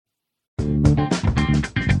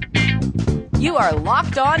You are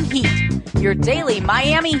Locked On Heat, your daily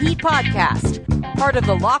Miami Heat podcast. Part of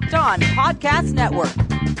the Locked On Podcast Network,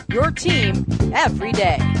 your team every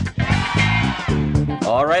day.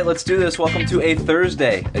 All right, let's do this. Welcome to a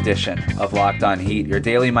Thursday edition of Locked On Heat, your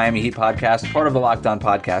daily Miami Heat podcast, part of the Locked On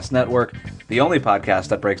Podcast Network, the only podcast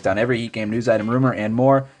that breaks down every Heat game news item, rumor, and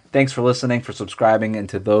more. Thanks for listening, for subscribing, and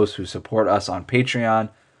to those who support us on Patreon.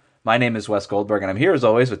 My name is Wes Goldberg, and I'm here as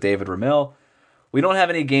always with David Ramil. We don't have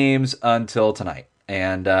any games until tonight,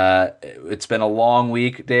 and it's been a long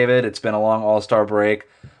week, David. It's been a long All-Star break.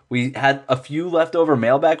 We had a few leftover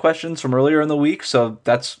mailbag questions from earlier in the week, so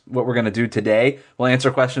that's what we're going to do today. We'll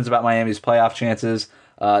answer questions about Miami's playoff chances,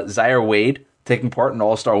 Zaire Wade taking part in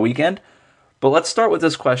All-Star Weekend. But let's start with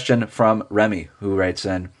this question from Remy, who writes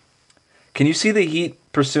in, can you see the Heat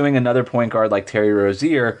pursuing another point guard like Terry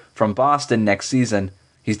Rozier from Boston next season?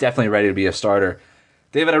 He's definitely ready to be a starter.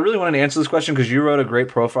 David, I really wanted to answer this question because you wrote a great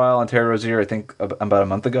profile on Terry Rozier, I think about a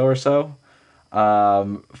month ago or so,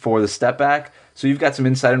 for the Step Back. So you've got some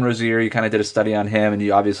insight on Rozier. You kind of did a study on him, and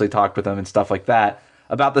you obviously talked with him and stuff like that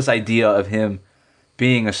about this idea of him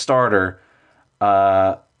being a starter.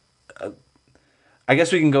 I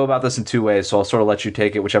guess we can go about this in two ways, so I'll sort of let you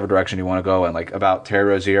take it whichever direction you want to go, and like about Terry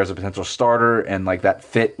Rozier as a potential starter and like that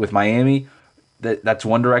fit with Miami. That's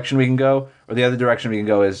one direction we can go. Or the other direction we can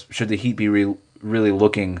go is, should the Heat be really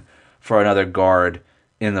looking for another guard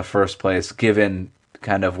in the first place, given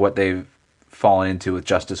kind of what they've fallen into with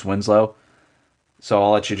Justice Winslow? So I'll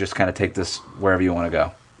let you just kind of take this wherever you want to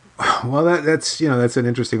go. Well, that's an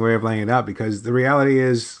interesting way of laying it out, because the reality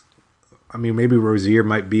is, I mean, maybe Rozier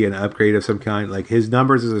might be an upgrade of some kind. Like, his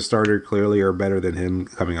numbers as a starter clearly are better than him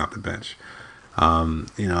coming off the bench.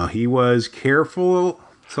 He was careful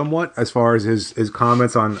somewhat as far as his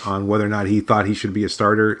comments on whether or not he thought he should be a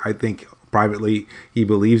starter. I think privately he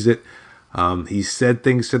believes it. He said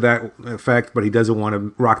things to that effect, but he doesn't want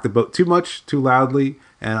to rock the boat too much, too loudly.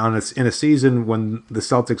 And in a season when the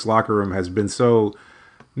Celtics locker room has been so,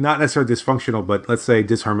 not necessarily dysfunctional, but let's say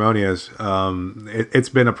disharmonious, it's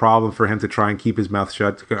been a problem for him to try and keep his mouth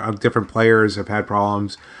shut. Different players have had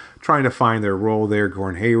problems trying to find their role there.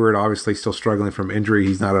 Gordon Hayward obviously still struggling from injury.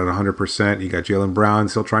 He's not at 100%. You got Jaylen Brown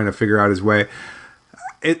still trying to figure out his way.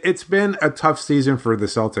 It's been a tough season for the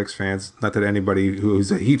Celtics fans. Not that anybody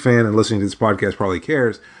who's a Heat fan and listening to this podcast probably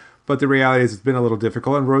cares, but the reality is it's been a little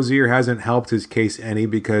difficult, and Rozier hasn't helped his case any,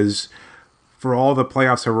 because for all the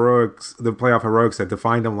playoff heroics that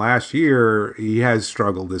defined him last year, he has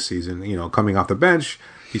struggled this season. Coming off the bench,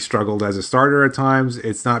 he struggled as a starter at times.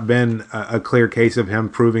 It's not been a clear case of him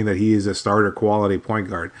proving that he is a starter quality point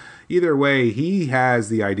guard. Either way, he has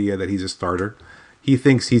the idea that he's a starter. He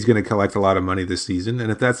thinks he's going to collect a lot of money this season.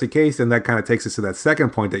 And if that's the case, then that kind of takes us to that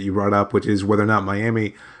second point that you brought up, which is whether or not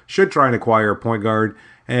Miami should try and acquire a point guard.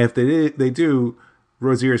 And if they do,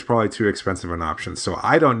 Rozier is probably too expensive an option. So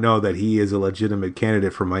I don't know that he is a legitimate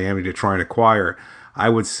candidate for Miami to try and acquire. I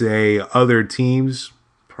would say other teams,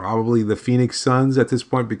 probably the Phoenix Suns at this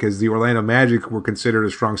point, because the Orlando Magic were considered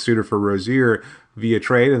a strong suitor for Rozier via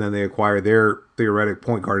trade, and then they acquired their theoretic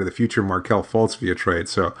point guard of the future, Markelle Fultz, via trade.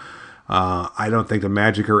 So I don't think the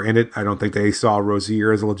Magic are in it. I don't think they saw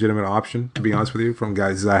Rozier as a legitimate option, to be honest with you. From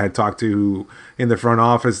guys I had talked to who, in the front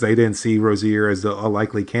office, they didn't see Rozier as a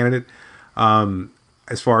likely candidate.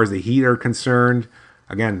 As far as the Heat are concerned,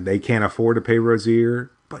 again, they can't afford to pay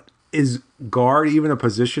Rozier. But is guard even a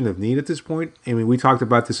position of need at this point? I mean, we talked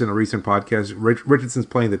about this in a recent podcast. Richardson's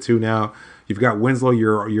playing the two now. You've got Winslow,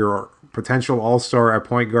 your potential all-star at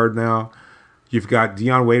point guard now. You've got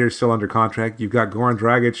Dion Waiters still under contract. You've got Goran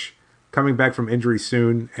Dragic coming back from injury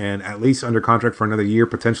soon and at least under contract for another year,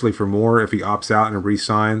 potentially for more if he opts out and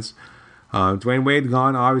re-signs. Dwayne Wade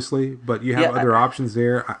gone, obviously, but you have other options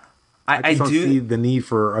there. I don't see the need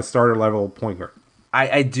for a starter-level point guard.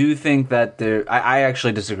 I do think that I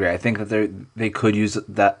actually disagree. I think that they could use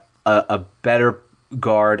that a better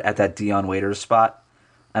guard at that Dion Waiters spot,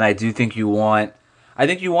 and I do think you want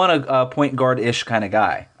a point guard-ish kind of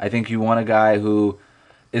guy. I think you want a guy who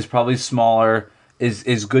is probably smaller,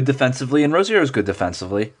 is good defensively, and Rozier is good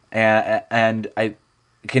defensively, and I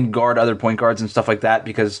can guard other point guards and stuff like that,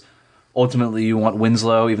 because ultimately you want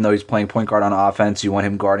Winslow, even though he's playing point guard on offense, you want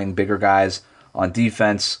him guarding bigger guys on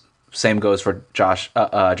defense. Same goes for Josh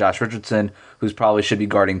Richardson, who's probably should be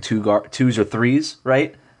guarding twos or threes,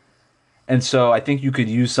 right? And so I think you could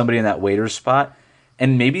use somebody in that Waiters spot.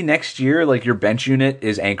 And maybe next year, like, your bench unit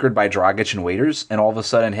is anchored by Dragic and Waiters, and all of a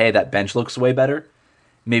sudden, hey, that bench looks way better.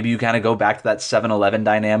 Maybe you kind of go back to that 7-11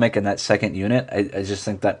 dynamic in that second unit. I just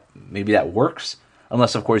think that maybe that works.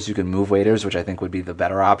 Unless, of course, you can move Waiters, which I think would be the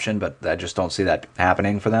better option, but I just don't see that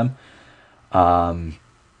happening for them.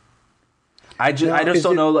 I just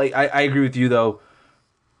don't know. Like, I agree with you though.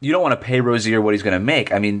 You don't want to pay Rozier what he's going to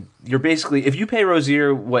make. I mean, you're basically, if you pay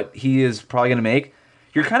Rozier what he is probably going to make,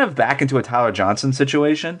 you're kind of back into a Tyler Johnson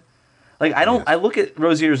situation. Like, I look at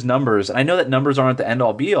Rozier's numbers, and I know that numbers aren't the end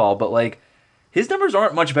all be all, but like, his numbers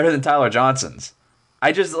aren't much better than Tyler Johnson's.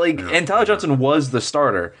 And Tyler Johnson was the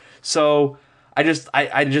starter. So I just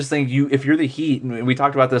think if you're the Heat, and we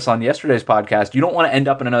talked about this on yesterday's podcast, you don't want to end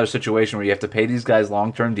up in another situation where you have to pay these guys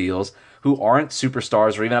long-term deals who aren't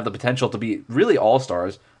superstars or even have the potential to be really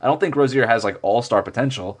all-stars. I don't think Rozier has like all-star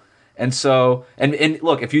potential. And so, and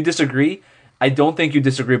look, if you disagree, I don't think you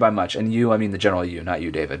disagree by much. And you, I mean the general you, not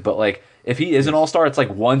you, David. But like, if he is an all-star, it's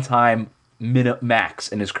like one time max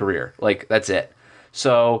in his career. Like, that's it.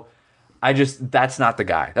 So that's not the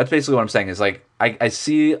guy. That's basically what I'm saying is like, I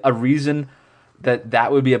see a reason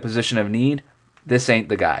that would be a position of need. This ain't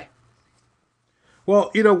the guy.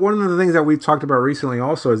 Well, one of the things that we've talked about recently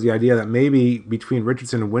also is the idea that maybe between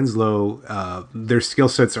Richardson and Winslow, their skill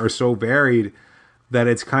sets are so varied that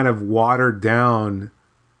it's kind of watered down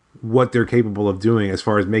what they're capable of doing as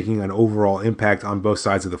far as making an overall impact on both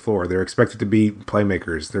sides of the floor. They're expected to be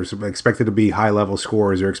playmakers. They're expected to be high-level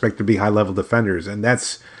scorers. They're expected to be high-level defenders, and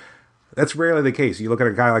that's rarely the case. You look at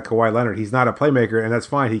a guy like Kawhi Leonard, he's not a playmaker, and that's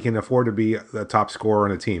fine. He can afford to be a top scorer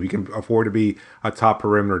on a team. He can afford to be a top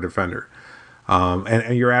perimeter defender.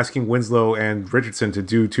 And you're asking Winslow and Richardson to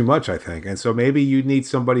do too much, I think. And so maybe you need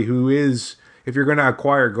somebody who is, if you're going to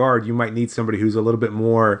acquire guard, you might need somebody who's a little bit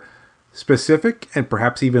more specific and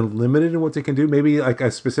perhaps even limited in what they can do. Maybe like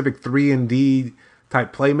a specific 3-and-D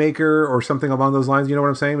type playmaker or something along those lines. You know what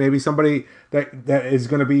I'm saying? Maybe somebody that is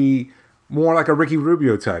going to be more like a Ricky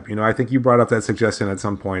Rubio type. I think you brought up that suggestion at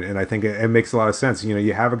some point, and I think it makes a lot of sense.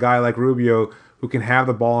 You have a guy like Rubio who can have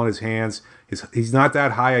the ball in his hands. He's not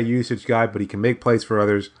that high a usage guy, but he can make plays for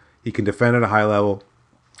others. He can defend at a high level.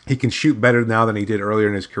 He can shoot better now than he did earlier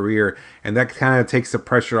in his career, and that kind of takes the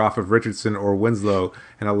pressure off of Richardson or Winslow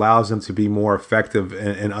and allows them to be more effective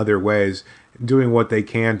in other ways, doing what they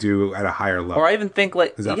can do at a higher level. Or I even think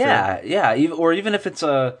like, or even if it's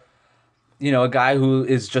a guy who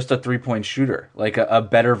is just a 3-point shooter, like a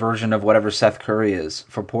better version of whatever Seth Curry is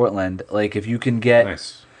for Portland. Like if you can get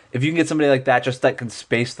somebody like that, just that can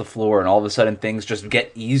space the floor, and all of a sudden things just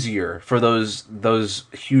get easier for those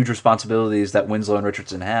huge responsibilities that Winslow and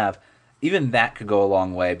Richardson have, even that could go a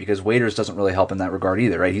long way, because Waiters doesn't really help in that regard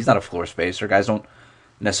either, right? He's not a floor spacer. Guys don't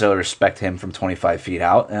necessarily respect him from 25 feet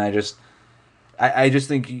out, and I just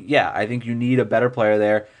think, I think you need a better player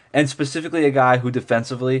there. And specifically a guy who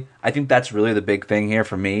defensively, I think that's really the big thing here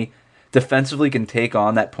for me, defensively can take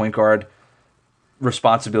on that point guard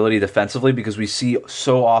responsibility defensively, because we see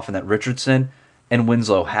so often that Richardson and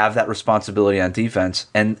Winslow have that responsibility on defense.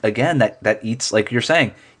 And again, that eats, like you're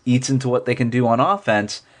saying, eats into what they can do on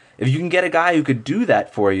offense. If you can get a guy who could do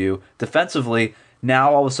that for you defensively,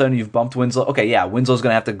 now all of a sudden you've bumped Winslow. Okay, yeah, Winslow's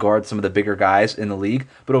going to have to guard some of the bigger guys in the league,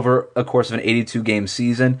 but over a course of an 82-game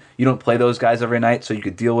season, you don't play those guys every night, so you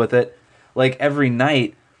could deal with it. Like every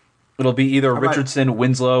night, it'll be either Richardson,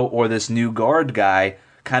 Winslow, or this new guard guy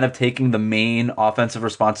kind of taking the main offensive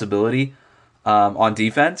responsibility on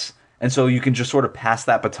defense. And so you can just sort of pass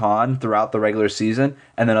that baton throughout the regular season,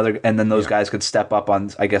 and then those guys could step up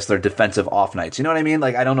on, I guess, their defensive off nights. You know what I mean?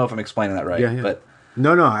 Like, I don't know if I'm explaining that right, but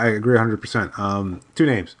No, I agree 100%. Two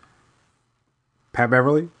names. Pat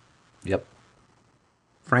Beverly. Yep.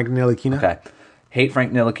 Frank Ntilikina. Okay. Hate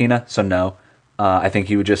Frank Ntilikina, so no. I think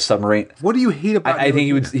he would just submarine. What do you hate about I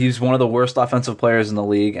think he's one of the worst offensive players in the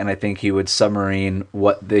league, and I think he would submarine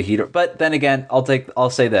what the Heat are. But then again, I'll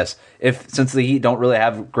say this. Since the Heat don't really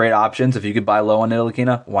have great options, if you could buy low on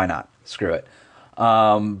Ntilikina, why not? Screw it.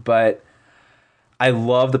 But I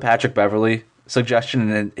love the Patrick Beverly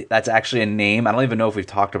suggestion, and that's actually a name. I don't even know if we've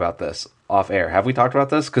talked about this off air. Have we talked about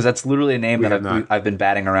this? Because that's literally a name that I've been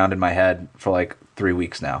batting around in my head for like 3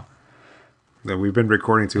 weeks now. That we've been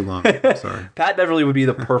recording too long. Sorry. Pat Beverly would be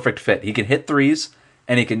the perfect fit. He can hit threes,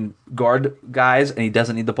 and he can guard guys, and he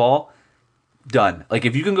doesn't need the ball. Done. Like,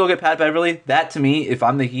 if you can go get Pat Beverly, that to me, if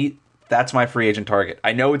I'm the Heat, that's my free agent target.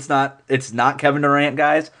 I know it's not Kevin Durant,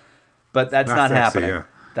 guys, but that's not happening. Yeah.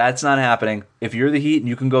 That's not happening. If you're the Heat and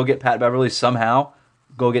you can go get Pat Beverly somehow,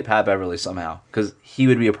 go get Pat Beverly somehow, because he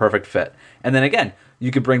would be a perfect fit. And then again,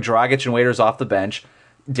 you could bring Dragic and Waiters off the bench.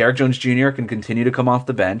 Derrick Jones Jr. can continue to come off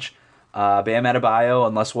the bench. Bam Adebayo,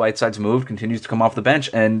 unless Whiteside's moved, continues to come off the bench,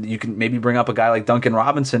 and you can maybe bring up a guy like Duncan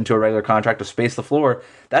Robinson to a regular contract to space the floor.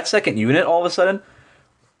 That second unit, all of a sudden,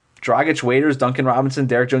 Dragic, Waiters, Duncan Robinson,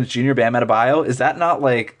 Derrick Jones Jr., Bam Adebayo, is that not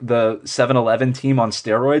like the 7-Eleven team on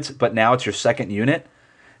steroids, but now it's your second unit?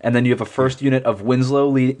 And then you have a first unit of Winslow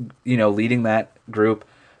leading that group,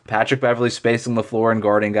 Patrick Beverley spacing the floor and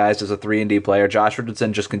guarding guys as a 3-and-D player. Josh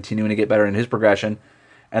Richardson just continuing to get better in his progression.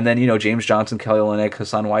 And then, James Johnson, Kelly Olynyk,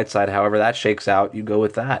 Hassan Whiteside, however that shakes out, you go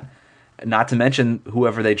with that. Not to mention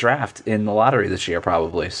whoever they draft in the lottery this year,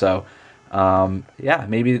 probably. So,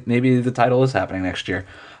 maybe the title is happening next year.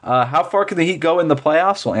 How far can the Heat go in the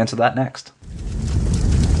playoffs? We'll answer that next.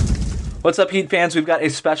 What's up, Heat fans? We've got a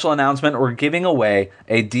special announcement. We're giving away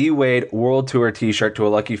a D-Wade World Tour t-shirt to a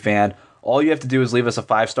lucky fan. All you have to do is leave us a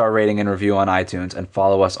 5-star rating and review on iTunes and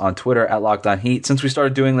follow us on Twitter at Locked On Heat. Since we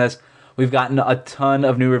started doing this, we've gotten a ton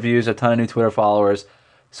of new reviews, a ton of new Twitter followers,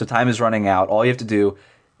 so time is running out. All you have to do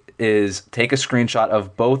is take a screenshot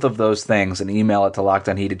of both of those things and email it to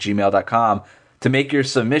lockedonheat@gmail.com to make your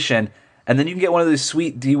submission, and then you can get one of these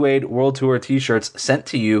sweet D-Wade World Tour t-shirts sent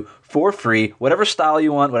to you for free. Whatever style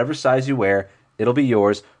you want, whatever size you wear, it'll be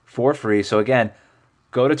yours for free. So again,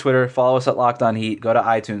 go to Twitter, follow us at Locked On Heat, go to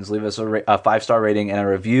iTunes, leave us a 5-star rating and a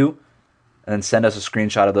review, and then send us a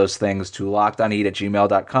screenshot of those things to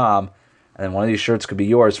lockedonheat@gmail.com, and then one of these shirts could be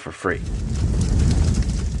yours for free.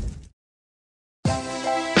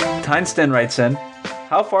 Tyneston writes in,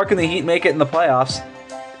 how far can the Heat make it in the playoffs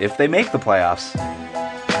if they make the playoffs?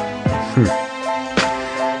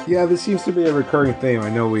 Yeah, this seems to be a recurring theme. I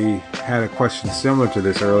know we had a question similar to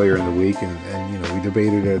this earlier in the week, and we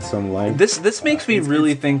debated it at some length. This makes me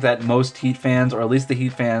really think that most Heat fans, or at least the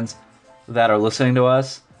Heat fans that are listening to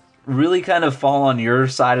us, really kind of fall on your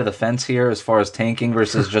side of the fence here as far as tanking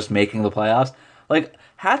versus just making the playoffs. Like,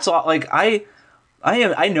 hats off. Like, I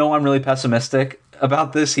know I'm really pessimistic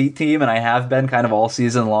about this Heat team, and I have been kind of all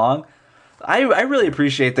season long. I really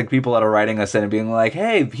appreciate the people that are writing us in and being like,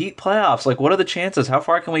 hey, Heat playoffs, like, what are the chances? How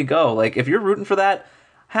far can we go? Like, if you're rooting for that,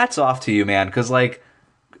 hats off to you, man, because, like,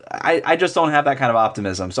 I just don't have that kind of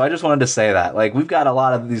optimism. So I just wanted to say that. Like, we've got a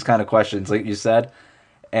lot of these kind of questions, like you said,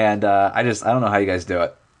 and I don't know how you guys do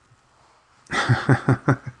it.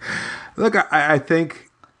 Look, I think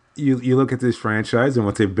you look at this franchise and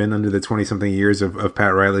what they've been under the 20-something years of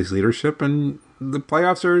Pat Riley's leadership, and the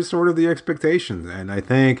playoffs are sort of the expectations. And I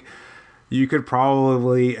think you could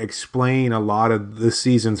probably explain a lot of this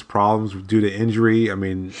season's problems due to injury. I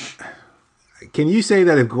mean, can you say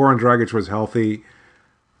that if Goran Dragic was healthy,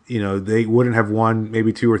 they wouldn't have won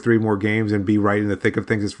maybe 2 or 3 more games and be right in the thick of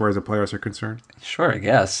things as far as the playoffs are concerned? Sure, I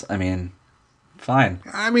guess. I mean, fine.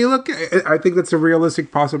 I mean, look, I think that's a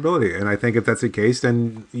realistic possibility. And I think if that's the case,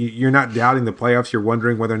 then you're not doubting the playoffs. You're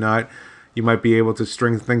wondering whether or not you might be able to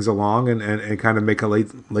string things along and kind of make a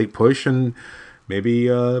late push and maybe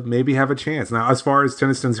have a chance. Now, as far as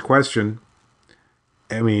Tenniston's question,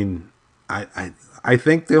 I mean, I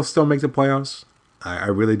think they'll still make the playoffs. I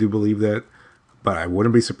really do believe that. But I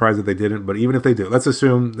wouldn't be surprised if they didn't. But even if they do, let's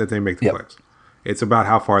assume that they make the playoffs. It's about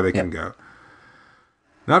how far they can go.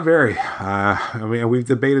 Not very. I mean, we've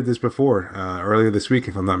debated this before earlier this week,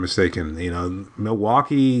 if I'm not mistaken.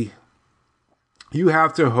 Milwaukee, you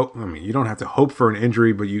have to hope. I mean, you don't have to hope for an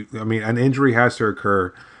injury, but an injury has to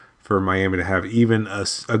occur for Miami to have even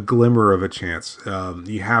a glimmer of a chance.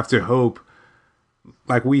 You have to hope,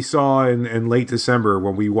 like we saw in late December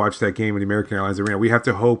when we watched that game in the American Airlines Arena, we have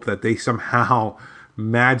to hope that they somehow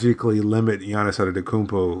magically limit Giannis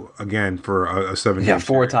Antetokounmpo again for a 7-game series.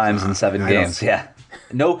 4 times in 7 games. Yeah.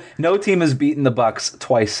 No team has beaten the Bucks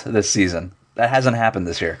twice this season. That hasn't happened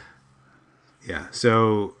this year. Yeah.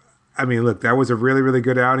 So, I mean, look, that was a really, really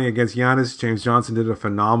good outing against Giannis. James Johnson did a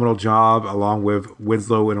phenomenal job along with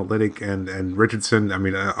Winslow and Olynyk and Richardson. I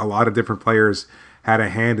mean, a lot of different players had a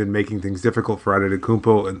hand in making things difficult for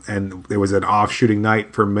Antetokounmpo, and there was an off-shooting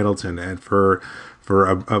night for Middleton and for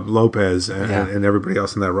Lopez and everybody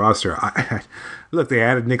else in that roster. Look, they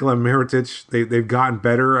added Nikola Mirotic. They've gotten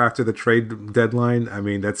better after the trade deadline. I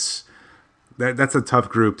mean, that's a tough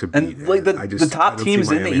group to beat. And like the top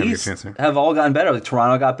teams in the East have all gotten better. Like,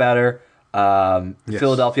 Toronto got better. Yes.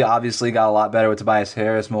 Philadelphia obviously got a lot better with Tobias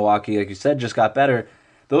Harris. Milwaukee, like you said, just got better.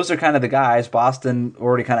 Those are kind of the guys. Boston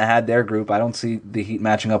already kind of had their group. I don't see the Heat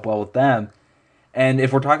matching up well with them. And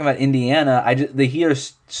if we're talking about Indiana, the Heat are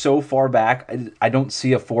so far back. I don't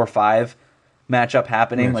see a 4-5 matchup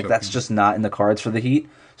happening. Like, that's just not in the cards for the Heat.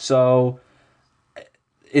 So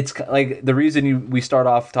it's like the reason we start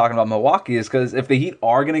off talking about Milwaukee is because if the Heat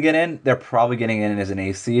are going to get in, they're probably getting in as an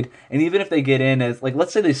 8th seed. And even if they get in as, like,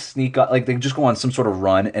 let's say they sneak up, like they just go on some sort of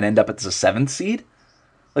run and end up as a 7th seed.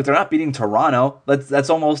 Like, they're not beating Toronto. That's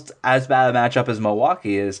almost as bad a matchup as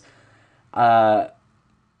Milwaukee is.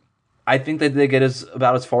 I think that they get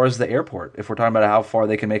about as far as the airport if we're talking about how far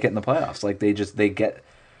they can make it in the playoffs. Like,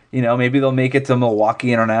 maybe they'll make it to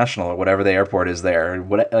Milwaukee International or whatever the airport is there.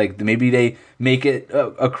 Like maybe they make it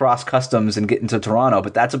across customs and get into Toronto,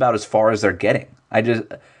 but that's about as far as they're getting.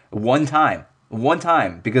 One time,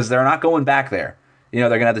 because they're not going back there. They're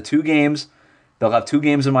gonna have the 2 games. They'll have 2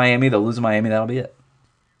 games in Miami. They'll lose in Miami. That'll be it.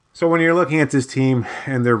 So when you're looking at this team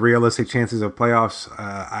and their realistic chances of playoffs,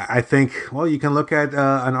 I think, you can look at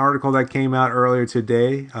an article that came out earlier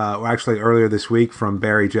today, actually earlier this week, from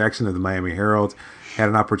Barry Jackson of the Miami Herald. Had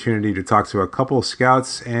an opportunity to talk to a couple of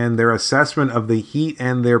scouts, and their assessment of the Heat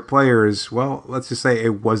and their players, let's just say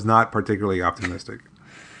it was not particularly optimistic.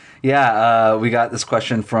 Yeah, we got this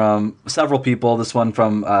question from several people. This one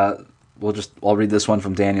from, I'll read this one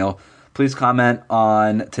from Daniel. Please comment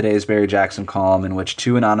on today's Barry Jackson column in which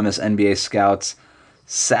 2 anonymous NBA scouts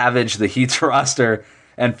savage the Heat's roster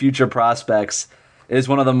and future prospects. It is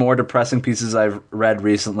one of the more depressing pieces I've read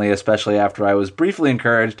recently, especially after I was briefly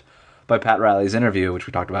encouraged by Pat Riley's interview, which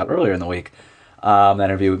we talked about earlier in the week. That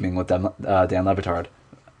interview being with Dan Le Batard.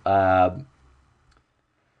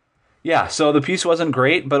 So the piece wasn't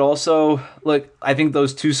great, but also, look, I think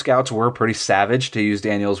those 2 scouts were pretty savage, to use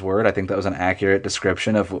Daniel's word. I think that was an accurate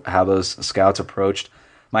description of how those scouts approached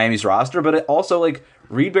Miami's roster. But it also,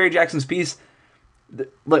 read Barry Jackson's piece.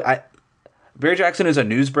 Look, Barry Jackson is a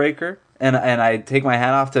newsbreaker, and I take my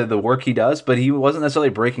hat off to the work he does, but he wasn't necessarily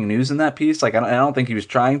breaking news in that piece. I don't think he was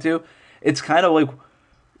trying to. It's kind of like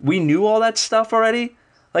we knew all that stuff already.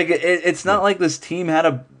 It's not like this team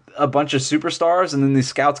had a bunch of superstars, and then these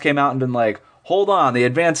scouts came out and been like, hold on, the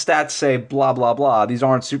advanced stats say blah, blah, blah. These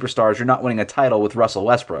aren't superstars. You're not winning a title with Russell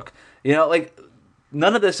Westbrook.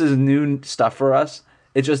 None of this is new stuff for us.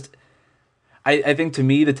 It just, I think to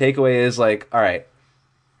me, the takeaway is all right.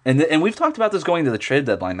 And we've talked about this going to the trade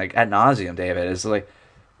deadline, ad nauseum, David, is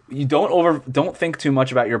you don't think too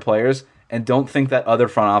much about your players, and don't think that other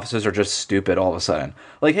front offices are just stupid all of a sudden.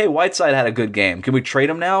 Hey, Whiteside had a good game. Can we trade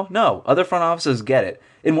him now? No. Other front offices get it.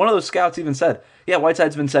 And one of those scouts even said, yeah,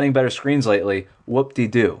 Whiteside's been setting better screens lately.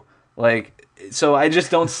 Whoop-de-doo. So I just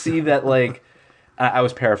don't see that, I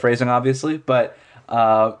was paraphrasing, obviously, but...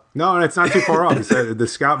 No, and it's not too far off. The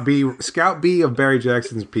Scout B of Barry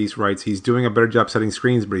Jackson's piece writes, he's doing a better job setting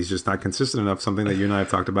screens, but he's just not consistent enough, something that you and I have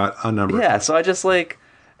talked about a number of times. So I just,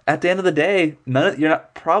 at the end of the day, you're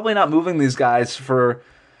probably not moving these guys for...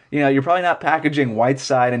 you're probably not packaging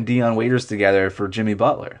Whiteside and Dion Waiters together for Jimmy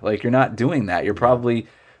Butler. You're not doing that. You're probably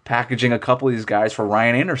packaging a couple of these guys for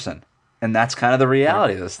Ryan Anderson. And that's kind of the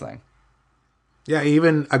reality of this thing. Yeah,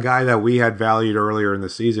 even a guy that we had valued earlier in the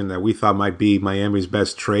season that we thought might be Miami's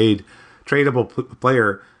best tradable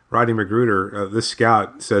player, Rodney McGruder, this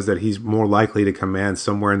scout says that he's more likely to command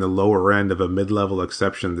somewhere in the lower end of a mid-level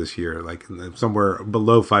exception this year, somewhere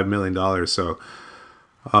below $5 million. So...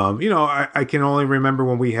 I can only remember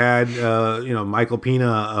when we had, Michael Pina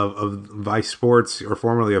of Vice Sports, or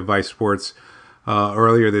formerly of Vice Sports,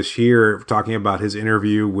 earlier this year, talking about his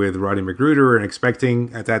interview with Rodney McGruder and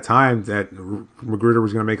expecting at that time that McGruder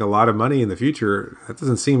was going to make a lot of money in the future. That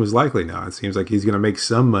doesn't seem as likely now. It seems like he's going to make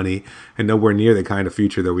some money and nowhere near the kind of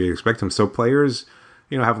future that we expect him. So players,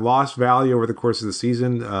 have lost value over the course of the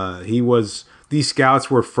season. These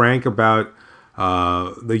scouts were frank about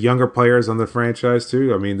the younger players on the franchise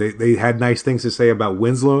too. I mean, they had nice things to say about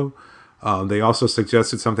Winslow. They also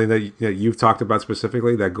suggested something that you've talked about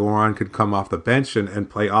specifically, that Goran could come off the bench and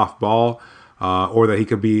play off ball, or that he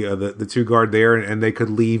could be the 2 guard there, and they could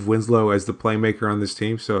leave Winslow as the playmaker on this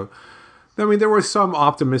team. So, I mean, there were some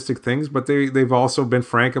optimistic things, but they've also been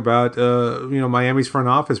frank about Miami's front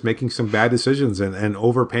office making some bad decisions and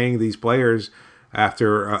overpaying these players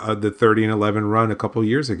after the 30-11 run a couple of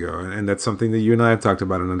years ago. And that's something that you and I have talked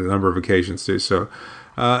about on a number of occasions too. So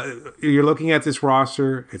you're looking at this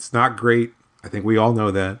roster. It's not great. I think we all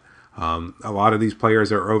know that. A lot of these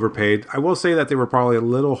players are overpaid. I will say that they were probably a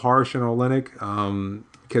little harsh on Olynyk,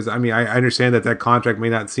 because, I understand that contract may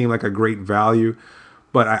not seem like a great value,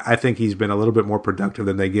 but I think he's been a little bit more productive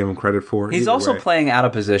than they give him credit for. He's also playing out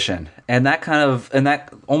of position, and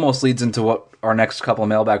that almost leads into what our next couple of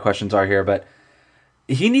mailbag questions are here, but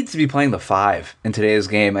he needs to be playing the 5 in today's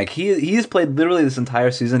game. He has played literally this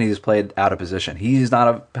entire season. He's played out of position. He's not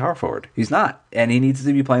a power forward. He's not. And he needs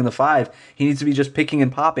to be playing the 5. He needs to be just picking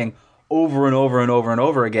and popping over and over and over and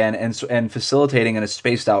over again and facilitating in a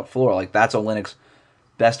spaced out floor. That's Olynyk's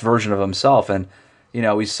best version of himself. And,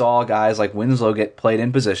 we saw guys like Winslow get played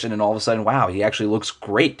in position, and all of a sudden, wow, he actually looks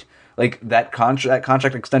great. That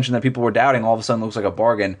contract extension that people were doubting all of a sudden looks like a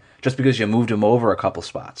bargain just because you moved him over a couple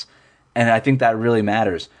spots. And I think that really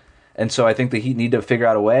matters. And so I think the Heat need to figure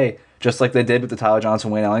out a way, just like they did with the Tyler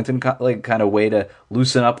Johnson, Wayne Ellington kind of way, to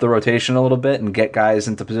loosen up the rotation a little bit and get guys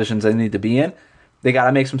into positions they need to be in. they got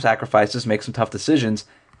to make some sacrifices, make some tough decisions.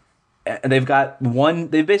 And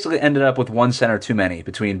they've basically ended up with one center too many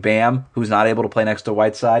between Bam, who's not able to play next to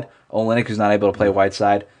Whiteside, Olynyk, who's not able to play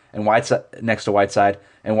Whiteside, and Whiteside next to Whiteside,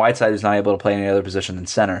 and Whiteside who's not able to play any other position than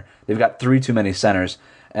center. They've got 3 too many centers.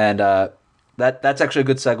 And that's actually a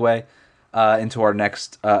good segue into our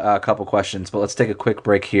next couple questions. But let's take a quick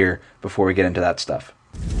break here before we get into that stuff.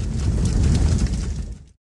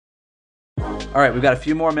 All right, we've got a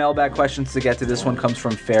few more mailbag questions to get to. This one comes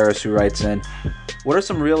from Ferris, who writes in, what are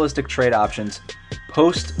some realistic trade options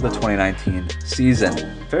post the 2019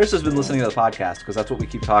 season? Ferris has been listening to the podcast because that's what we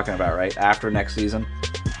keep talking about, right? After next season,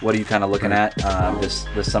 what are you kind of looking at?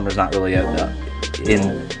 This summer's not really in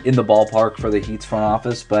the ballpark for the Heat's front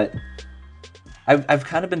office, but I've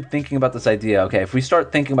kind of been thinking about this idea. Okay, if we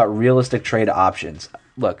start thinking about realistic trade options,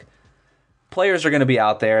 look, players are going to be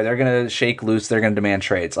out there. They're going to shake loose. They're going to demand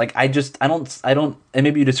trades. Like, I don't, and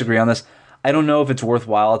maybe you disagree on this. I don't know if it's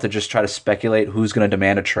worthwhile to just try to speculate who's going to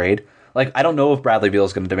demand a trade. Like, I don't know if Bradley Beal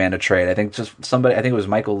is going to demand a trade. I think it was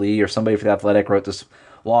Michael Lee or somebody for The Athletic wrote this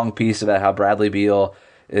long piece about how Bradley Beal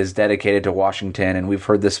is dedicated to Washington, and we've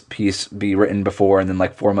heard this piece be written before, and then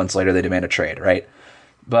like 4 months later they demand a trade, right?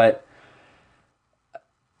 But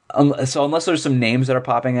so unless there's some names that are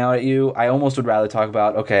popping out at you, I almost would rather talk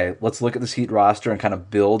about, okay, let's look at this Heat roster and kind of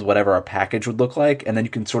build whatever our package would look like, and then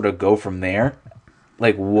you can sort of go from there.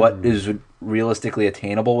 Like, what is realistically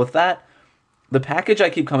attainable with that? The package I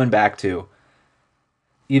keep coming back to,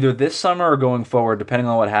 either this summer or going forward, depending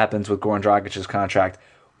on what happens with Goran Dragic's contract,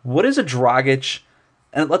 what is a Dragic,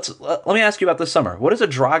 and let me ask you about this summer, what does a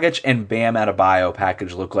Dragic and Bam Adebayo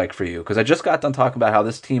package look like for you? Because I just got done talking about how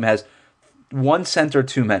this team has one center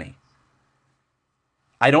too many.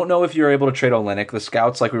 I don't know if you're able to trade Olynyk. The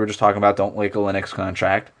scouts, like we were just talking about, don't like Olynyk's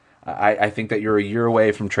contract. I think that you're a year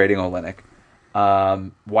away from trading Olynyk.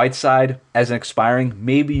 Whiteside, as an expiring,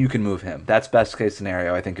 maybe you can move him. That's best case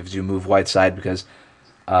scenario, I think, if you move Whiteside, because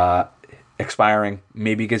expiring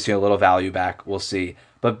maybe gets you a little value back. We'll see.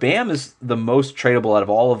 But Bam is the most tradable out of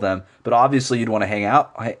all of them, but obviously you'd want to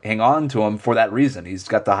hang on to him for that reason. He's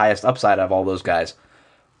got the highest upside out of all those guys.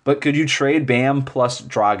 But could you trade Bam plus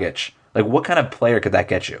Dragic? Like, what kind of player could that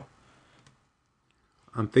get you?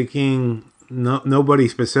 I'm thinking nobody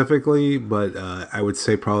specifically, but I would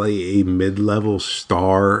say probably a mid-level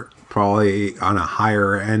star, probably on a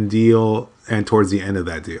higher end deal and towards the end of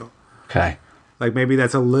that deal. Okay. Like, maybe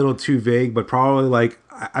that's a little too vague, but probably, like,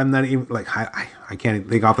 I'm not even, like, I can't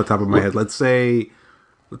think off the top of my head. Let's say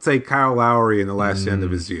Kyle Lowry in the last year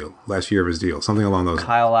of his deal, something along those lines.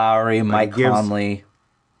 Kyle Lowry, Mike Conley,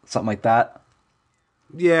 something like that.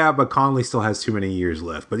 Yeah, but Conley still has too many years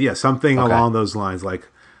left. But yeah, something along those lines, like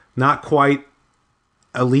not quite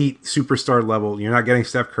elite superstar level. You're not getting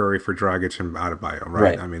Steph Curry for Dragic and Adebayo,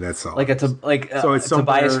 right? I mean, that's all. So it's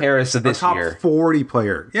Tobias Harris of this year, a top 40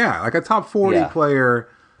 player. Yeah, like a top 40 player.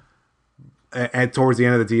 And towards the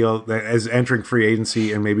end of the deal, that is entering free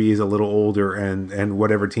agency, and maybe he's a little older, and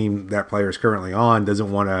whatever team that player is currently on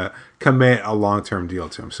doesn't want to commit a long-term deal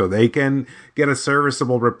to him, so they can get a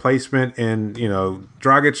serviceable replacement in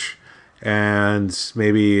Dragic, and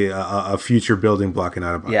maybe a future building block in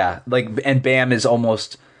Adebayo. Yeah, and Bam is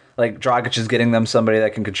almost like Dragic is getting them somebody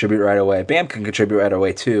that can contribute right away. Bam can contribute right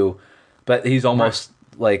away too, but he's almost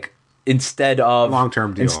like instead of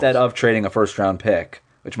long-term deals. Instead of trading a first-round pick,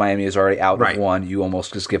 which Miami is already out of one, you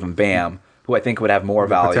almost just give him Bam, who I think would have more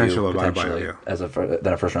value potentially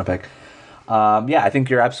than a first-round pick. I think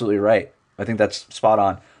you're absolutely right. I think that's spot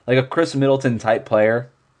on. Like a Chris Middleton type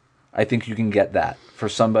player, I think you can get that for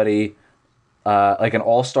somebody like an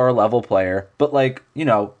all-star level player, but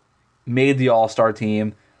made the all-star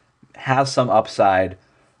team, has some upside,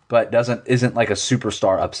 but isn't like a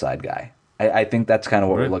superstar upside guy. I think that's kind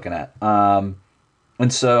of what we're looking at. And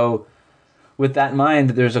so, with that in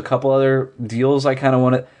mind, there's a couple other deals I kind of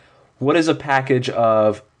want to... What is a package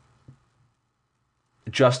of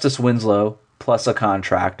Justice Winslow plus a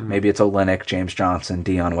contract? Maybe it's Olynyk, James Johnson,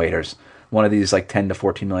 Dion Waiters. One of these like $10 to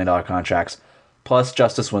 $14 million contracts. Plus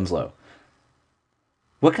Justice Winslow.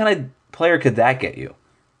 What kind of player could that get you?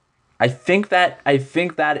 I think that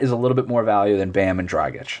is a little bit more value than Bam and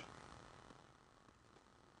Dragic.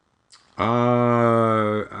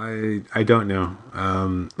 I don't know.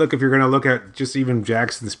 Look, if you're going to look at just even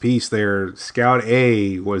Jackson's piece there, Scout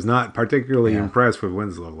A was not particularly impressed with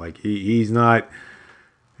Winslow. Like he's not,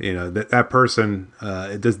 that person.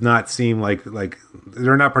 It does not seem like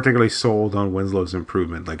they're not particularly sold on Winslow's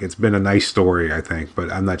improvement. Like it's been a nice story, I think,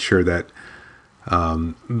 but I'm not sure that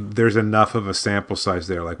there's enough of a sample size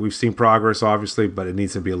there. Like we've seen progress, obviously, but it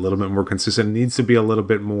needs to be a little bit more consistent. It needs to be a little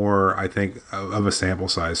bit more, I think, of a sample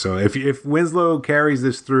size. So if Winslow carries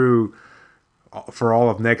this through for all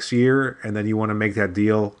of next year, and then you want to make that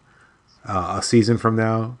deal a season from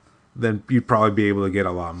now, then you'd probably be able to get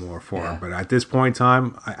a lot more for him. But at this point in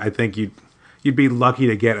time, I think you'd be lucky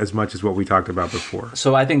to get as much as what we talked about before.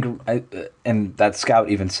 So I think, and that scout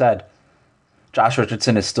even said, Josh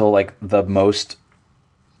Richardson is still like the most,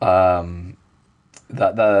 the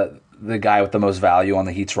guy with the most value on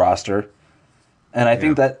the Heat's roster, and I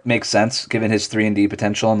think that makes sense given his 3-and-D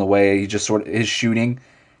potential and the way he just sort of his shooting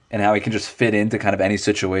and how he can just fit into kind of any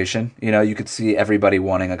situation. You know, you could see everybody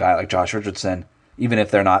wanting a guy like Josh Richardson, even if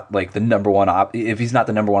they're not like the number one if he's not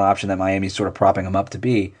the number one option that Miami's sort of propping him up to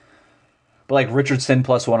be. But like Richardson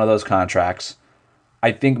plus one of those contracts,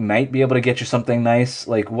 I think might be able to get you something nice.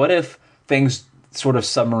 Like what if things sort of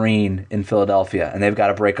submarine in Philadelphia and they've got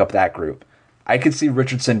to break up that group? I could see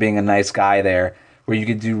Richardson being a nice guy there where you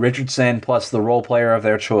could do Richardson plus the role player of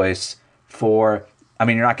their choice for, I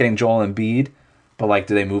mean, you're not getting Joel Embiid, but like,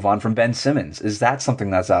 do they move on from Ben Simmons? Is that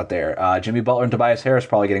something that's out there? Jimmy Butler and Tobias Harris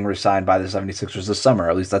probably getting re-signed by the 76ers this summer.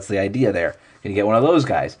 At least that's the idea there. Can you get one of those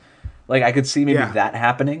guys? Like, I could see maybe that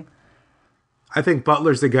happening. I think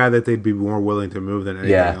Butler's the guy that they'd be more willing to move than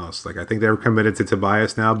anything else. Like I think they're committed to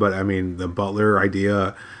Tobias now, but I mean the Butler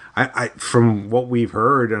idea, I from what we've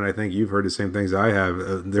heard, and I think you've heard the same things I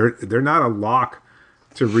have, they're not a lock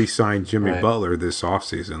to re-sign Jimmy Butler this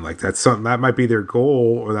offseason. Like that's something that might be their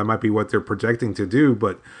goal, or that might be what they're projecting to do.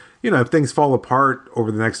 But you know, if things fall apart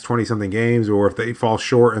over the next 20-something games, or if they fall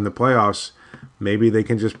short in the playoffs, maybe they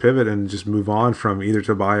can just pivot and just move on from either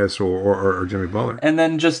Tobias or Jimmy Butler. And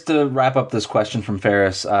then just to wrap up this question from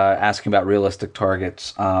Ferris, asking about realistic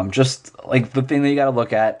targets, just like the thing that you got to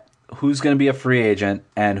look at, who's going to be a free agent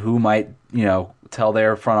and who might, you know, tell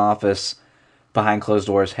their front office behind closed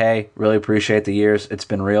doors, hey, really appreciate the years, it's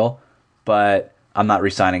been real, but I'm not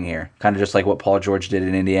re-signing here. Kind of just like what Paul George did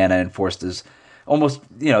in Indiana and forced his, almost,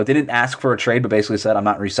 you know, didn't ask for a trade, but basically said, I'm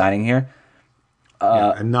not re-signing here.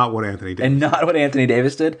 And not what Anthony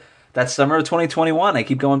Davis did. That summer of 2021, I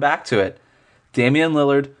keep going back to it. Damian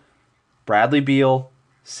Lillard, Bradley Beal,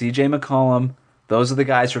 CJ McCollum, those are the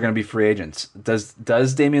guys who are going to be free agents. Does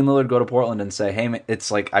Damian Lillard go to Portland and say, hey,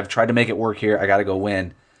 it's like, I've tried to make it work here, I got to go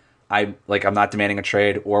win. I'm not demanding a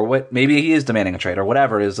trade, or what? Maybe he is demanding a trade, or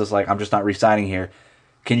whatever it is. Just like, I'm just not re-signing here.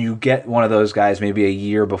 Can you get one of those guys maybe a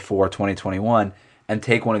year before 2021 and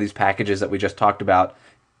take one of these packages that we just talked about?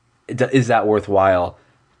 Is that worthwhile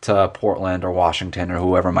to Portland or Washington or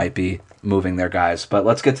whoever might be moving their guys? But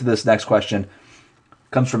let's get to this next question.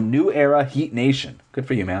 Comes from New Era Heat Nation. Good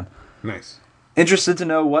for you, man. Nice. Interested to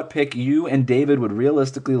know what pick you and David would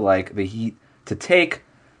realistically like the Heat to take.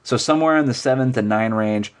 So somewhere in the 7 to 9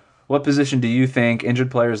 range. What position do you think, injured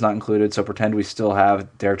players not included, so pretend we still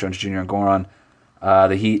have Derek Jones Jr. and Goran,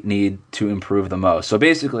 the Heat need to improve the most? So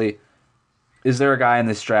basically, is there a guy in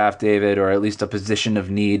this draft, David, or at least a position of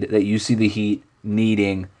need that you see the Heat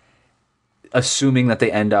needing, assuming that they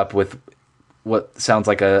end up with what sounds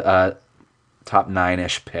like a top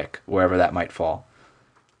 9-ish pick, wherever that might fall?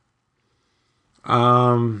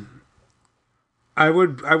 I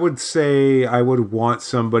would say I would want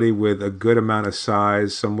somebody with a good amount of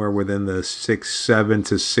size, somewhere within the 6'7"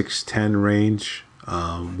 to 6'10" range,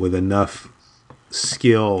 with enough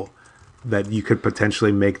skill that you could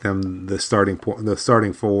potentially make them the starting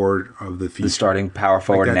forward of the future. The starting power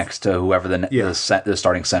forward next to whoever the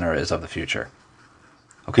starting center is of the future.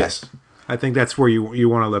 Okay. Yes. I think that's where you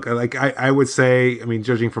want to look. Like I would say, I mean,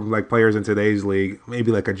 judging from like players in today's league,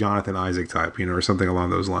 maybe like a Jonathan Isaac type, you know, or something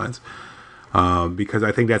along those lines. Because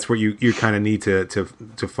I think that's where you kind of need to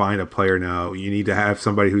find a player now. You need to have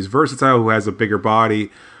somebody who's versatile, who has a bigger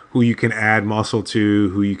body, who you can add muscle to,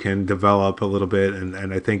 who you can develop a little bit.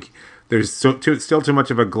 And I think there's still too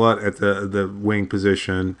much of a glut at the wing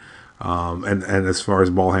position. And as far as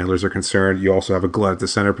ball handlers are concerned, you also have a glut at the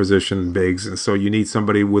center position, bigs. And so you need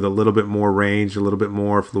somebody with a little bit more range, a little bit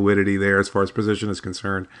more fluidity there as far as position is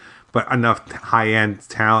concerned, but enough high-end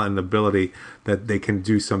talent and ability that they can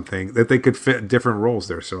do something, that they could fit different roles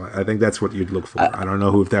there. So I think that's what you'd look for. I don't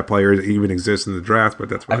know if that player even exists in the draft, but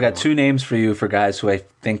that's what I've got 2 names for you for guys who I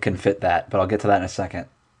think can fit that, but I'll get to that in a second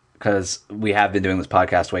because we have been doing this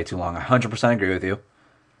podcast way too long. I 100% agree with you.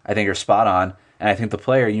 I think you're spot on. And I think the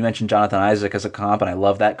player, you mentioned Jonathan Isaac as a comp, and I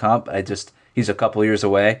love that comp. He's a couple years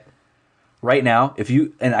away. Right now,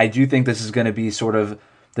 and I do think this is going to be sort of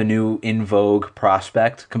the new in vogue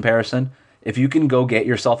prospect comparison. If you can go get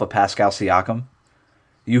yourself a Pascal Siakam,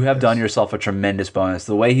 you have done yourself a tremendous bonus.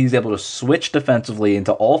 The way he's able to switch defensively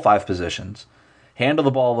into all 5 positions, handle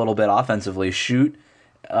the ball a little bit offensively, shoot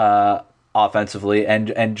offensively,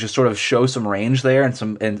 and just sort of show some range there and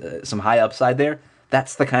some high upside there,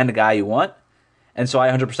 that's the kind of guy you want. And so I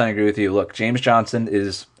 100% agree with you. Look, James Johnson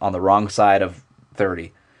is on the wrong side of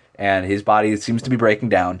 30, and his body seems to be breaking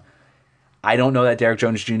down. I don't know that Derek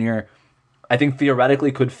Jones Jr., I think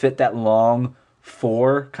theoretically could fit that long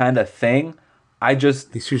 4 kind of thing. He's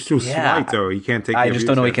just too slight, though. He can't take. I just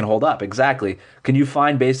don't know he can hold up. Exactly. Can you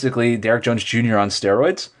find basically Derek Jones Jr. on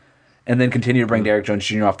steroids, and then continue to bring Derek Jones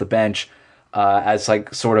Jr. off the bench as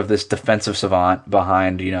like sort of this defensive savant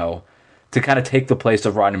behind, to kind of take the place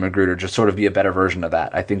of Rodney McGruder, just sort of be a better version of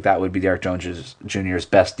that. I think that would be Derek Jones Jr.'s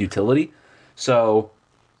best utility. So,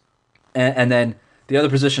 and then the other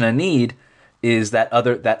position I need is that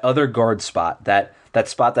other guard spot, that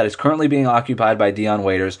spot that is currently being occupied by Dion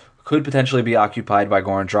Waiters, could potentially be occupied by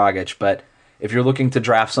Goran Dragic. But if you're looking to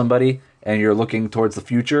draft somebody and you're looking towards the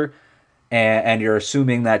future, and you're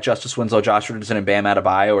assuming that Justice Winslow, Josh Richardson, and Bam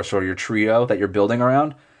Adebayo are sort of your trio that you're building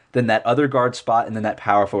around, then that other guard spot and then that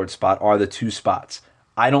power forward spot are the 2 spots.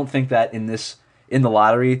 I don't think that in the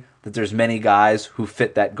lottery that there's many guys who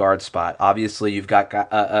fit that guard spot. Obviously, you've got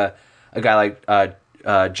a guy like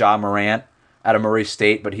Ja Morant out of Murray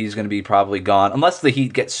State, but he's going to be probably gone unless the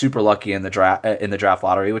Heat get super lucky in the draft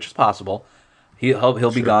lottery, which is possible.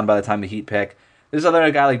 He'll be gone by the time the Heat pick. There's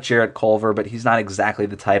another guy like Jarrett Culver, but he's not exactly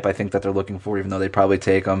the type I think that they're looking for, even though they'd probably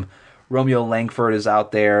take him. Romeo Langford is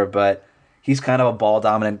out there, but he's kind of a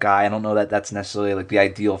ball-dominant guy. I don't know that that's necessarily like the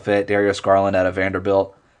ideal fit. Darius Garland out of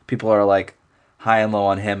Vanderbilt. People are like high and low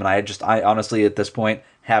on him, and I honestly at this point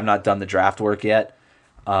have not done the draft work yet.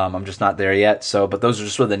 I'm just not there yet. So, but those are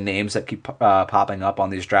just sort of the names that keep popping up on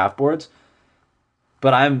these draft boards.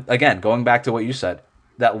 But I'm, again, going back to what you said,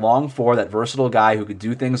 that long 4, that versatile guy who could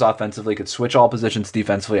do things offensively, could switch all positions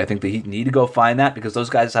defensively. I think the Heat need to go find that because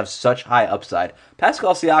those guys have such high upside.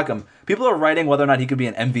 Pascal Siakam, people are writing whether or not he could be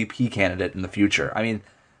an MVP candidate in the future. I mean,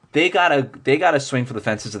 they gotta swing for the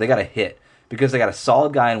fences, so they gotta hit because they got a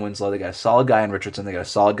solid guy in Winslow, they got a solid guy in Richardson, they got a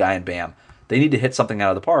solid guy in Bam. They need to hit something out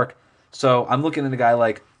of the park. So I'm looking at a guy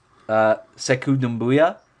like Sekou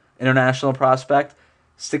Doumbouya, international prospect,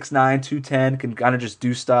 6'9", 210, can kind of just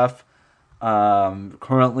do stuff.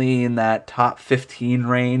 Currently in that top 15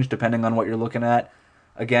 range, depending on what you're looking at.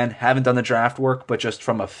 Again, haven't done the draft work, but just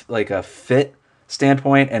from a fit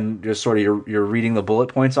standpoint and just sort of you're reading the bullet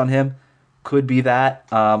points on him, could be that.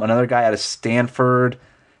 Another guy out of Stanford.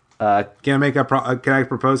 Can I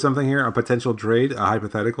propose something here? A potential trade, a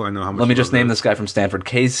hypothetical. I know how much. Let me just name this guy from Stanford.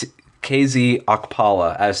 KZ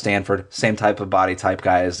Okpala out of Stanford. Same type of body type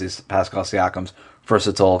guy as these Pascal Siakam's.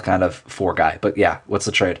 Versatile kind of 4 guy. But yeah, what's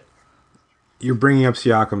the trade? You're bringing up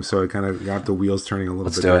Siakam, so it kind of got the wheels turning a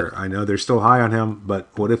little bit there. I know they're still high on him, but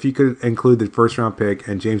what if you could include the first-round pick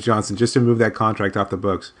and James Johnson just to move that contract off the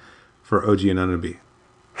books for OG Anunoby?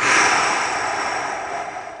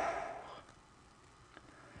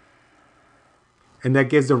 And that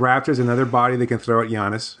gives the Raptors another body they can throw at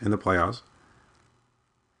Giannis in the playoffs.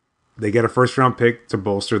 They get a first-round pick to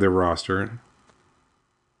bolster their roster.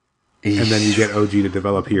 And then you get OG to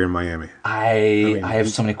develop here in Miami. I have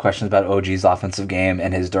so many questions about OG's offensive game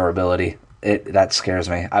and his durability. That scares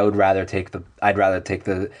me. I'd rather take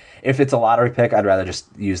the if it's a lottery pick, I'd rather just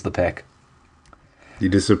use the pick. You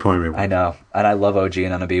disappoint me. I know. And I love OG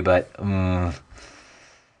and Anunoby,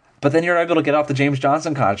 but then you're able to get off the James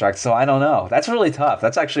Johnson contract, so I don't know. That's really tough.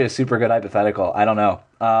 That's actually a super good hypothetical. I don't know.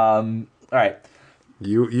 All right.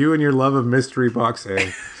 You and your love of mystery box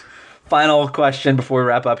A. Final question before we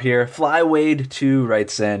wrap up here. Fly Wade 2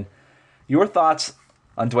 writes in, your thoughts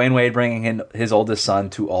on Dwayne Wade bringing in his oldest son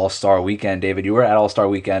to All-Star Weekend. David, you were at All-Star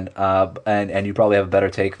Weekend, and you probably have a better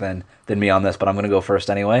take than me on this, but I'm going to go first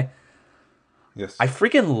anyway. Yes. I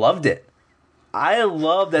freaking loved it. I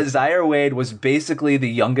love that Zaire Wade was basically the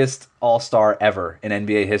youngest All-Star ever in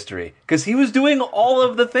NBA history because he was doing all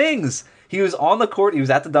of the things. He was on the court. He was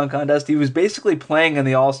at the dunk contest. He was basically playing in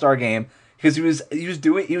the All-Star game. Because he was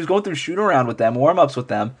going through shoot around with them, warm ups with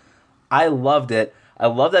them. I loved it. I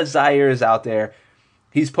love that Zaire is out there.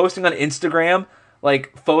 He's posting on Instagram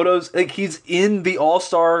like photos. Like he's in the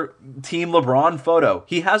All-Star Team LeBron photo.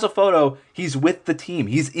 He has a photo. He's with the team.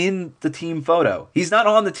 He's in the team photo. He's not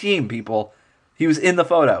on the team, people. He was in the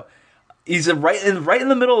photo. He's right in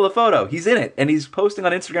the middle of the photo. He's in it, and he's posting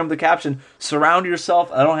on Instagram with the caption, "Surround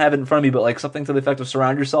yourself." I don't have it in front of me, but like something to the effect of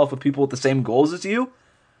 "Surround yourself with people with the same goals as you."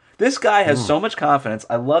 This guy has so much confidence.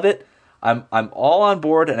 I love it. I'm all on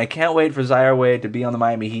board, and I can't wait for Zaire Wade to be on the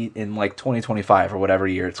Miami Heat in like 2025 or whatever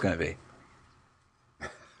year it's going to be.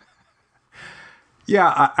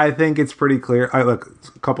 Yeah, I think it's pretty clear. Look,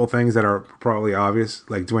 a couple things that are probably obvious.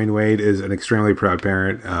 Like Dwayne Wade is an extremely proud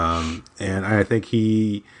parent, and I think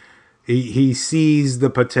he sees the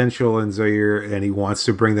potential in Zaire, and he wants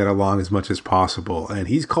to bring that along as much as possible. And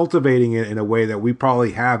he's cultivating it in a way that we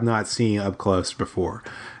probably have not seen up close before.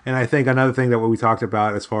 And I think another thing that what we talked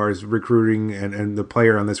about as far as recruiting and the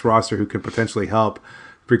player on this roster who could potentially help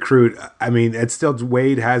recruit, I mean, it's still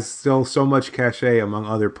Wade has still so much cachet among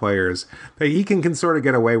other players that he can sort of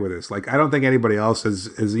get away with this. Like, I don't think anybody else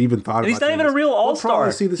has even thought about it. He's not even a real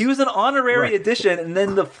all-star. We'll he was an honorary addition, and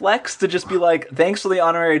then the flex to just be like, thanks for the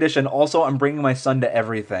honorary addition. Also, I'm bringing my son to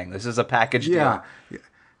everything. This is a package deal. Yeah.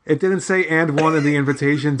 It didn't say and one in the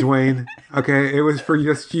invitation, Dwayne. Okay, it was for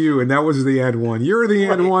just you, and that was the and one. You're the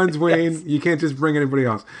and one, Dwayne. Yes. You can't just bring anybody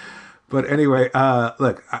else. But anyway,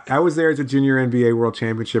 look, I was there at the Junior NBA World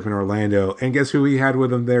Championship in Orlando, and guess who he had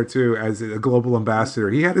with him there too as a global ambassador?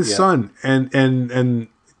 He had his son, and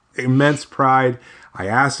immense pride. I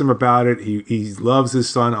asked him about it. He loves his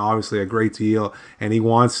son, obviously, a great deal, and he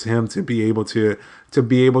wants him to be able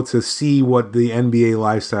to see what the NBA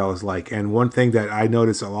lifestyle is like. And one thing that I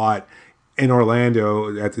noticed a lot in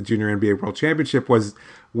Orlando at the Junior NBA World Championship was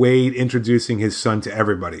Wade introducing his son to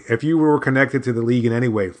everybody. If you were connected to the league in any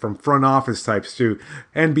way, from front office types to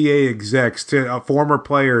NBA execs to former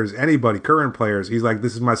players, anybody, current players, he's like,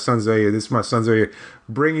 this is my son Zaire, this is my son Zaire,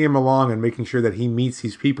 bringing him along and making sure that he meets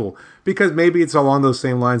these people. Because maybe it's along those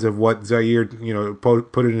same lines of what Zaire,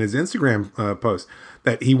 put it in his Instagram post,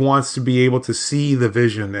 that he wants to be able to see the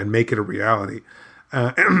vision and make it a reality.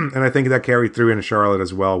 And I think that carried through into Charlotte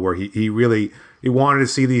as well, where he wanted to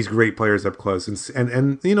see these great players up close.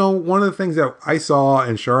 And one of the things that I saw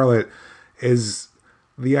in Charlotte is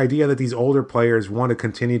the idea that these older players want to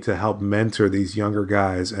continue to help mentor these younger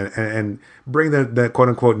guys and bring the quote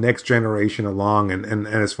unquote next generation along. And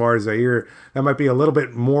as far as Zaire, that might be a little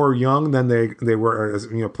bit more young than they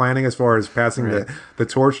were planning as far as passing the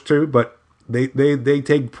torch to, but they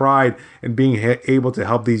take pride in being able to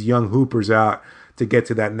help these young hoopers out to get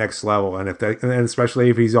to that next level. And especially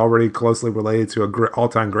if he's already closely related to a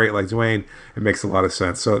all-time great like Dwayne, it makes a lot of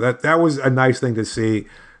sense. So that was a nice thing to see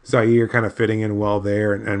Zaire kind of fitting in well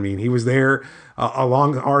there. And I mean, he was there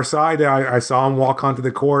along our side. I saw him walk onto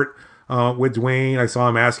the court with Dwayne. I saw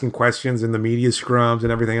him asking questions in the media scrums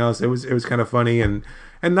and everything else. It was kind of funny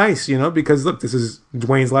and nice, because look, this is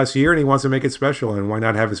Dwayne's last year and he wants to make it special, and why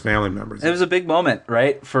not have his family members? It was a big moment,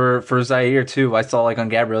 right? For Zaire too. I saw on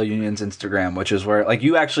Gabrielle Union's Instagram, which is where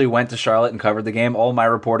you actually went to Charlotte and covered the game. All my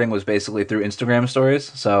reporting was basically through Instagram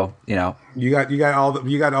stories. So, you got all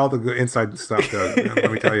the good inside stuff though.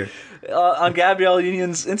 Let me tell you. On Gabrielle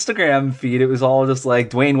Union's Instagram feed, it was all just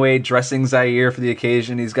Dwayne Wade dressing Zaire for the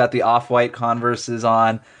occasion. He's got the off-white Converses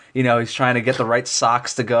on. He's trying to get the right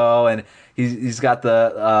socks to go, and he's got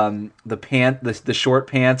the short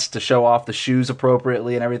pants to show off the shoes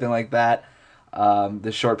appropriately and everything like that.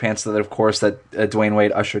 The short pants that Dwayne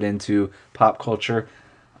Wade ushered into pop culture.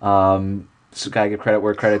 So gotta give credit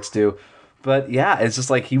where credit's due. But yeah, it's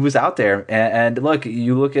just he was out there. And look,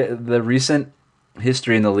 you look at the recent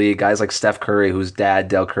history in the league, guys like Steph Curry, whose dad,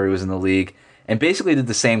 Del Curry, was in the league, and basically did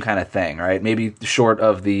the same kind of thing, right? Maybe short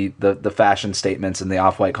of the fashion statements and the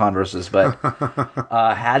off-white Converses, but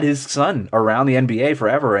had his son around the NBA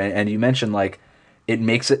forever. And you mentioned, it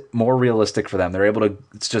makes it more realistic for them. They're able to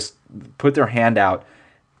just put their hand out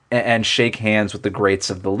and shake hands with the greats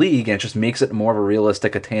of the league, and it just makes it more of a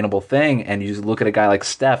realistic, attainable thing. And you look at a guy like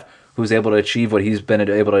Steph, who's able to achieve what he's been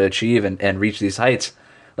able to achieve and reach these heights.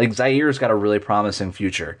 Zaire's got a really promising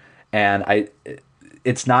future. And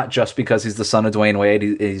it's not just because he's the son of Dwayne Wade.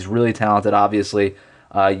 He's really talented, obviously.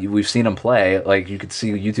 We've seen him play. You could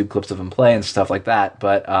see YouTube clips of him play and stuff like that.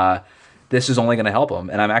 But this is only going to help him.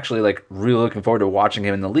 And I'm actually really looking forward to watching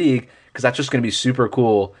him in the league, because that's just going to be super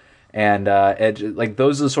cool. And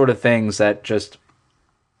those are the sort of things that just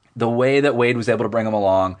the way that Wade was able to bring him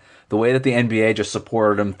along, the way that the NBA just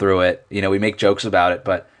supported him through it. We make jokes about it,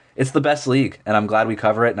 but it's the best league. And I'm glad we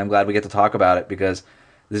cover it, and I'm glad we get to talk about it, because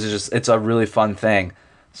it's a really fun thing.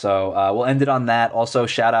 So we'll end it on that. Also,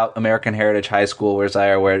 shout out American Heritage High School, where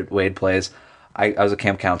Zaire Wade plays. I was a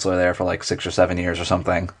camp counselor there for 6 or 7 years or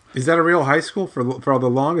something. Is that a real high school for the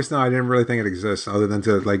longest? No, I didn't really think it exists, other than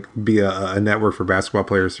to be a network for basketball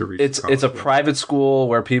players to reach. It's a private school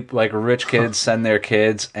where people rich kids send their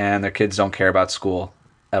kids, and their kids don't care about school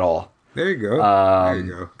at all. There you go.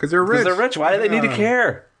 Because they're rich. Because they're rich. Why do they need to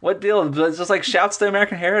care? What deal? It's just shouts to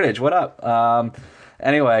American Heritage. What up?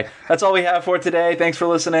 Anyway, that's all we have for today. Thanks for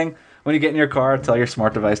listening. When you get in your car, tell your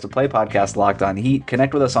smart device to play podcast Locked On Heat.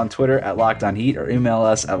 Connect with us on Twitter at Locked On Heat, or email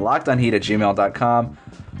us at lockedonheat@gmail.com.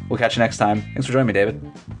 We'll catch you next time. Thanks for joining me,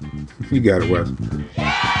 David. You got it, Wes.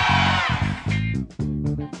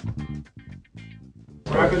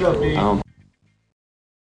 Wrap it up,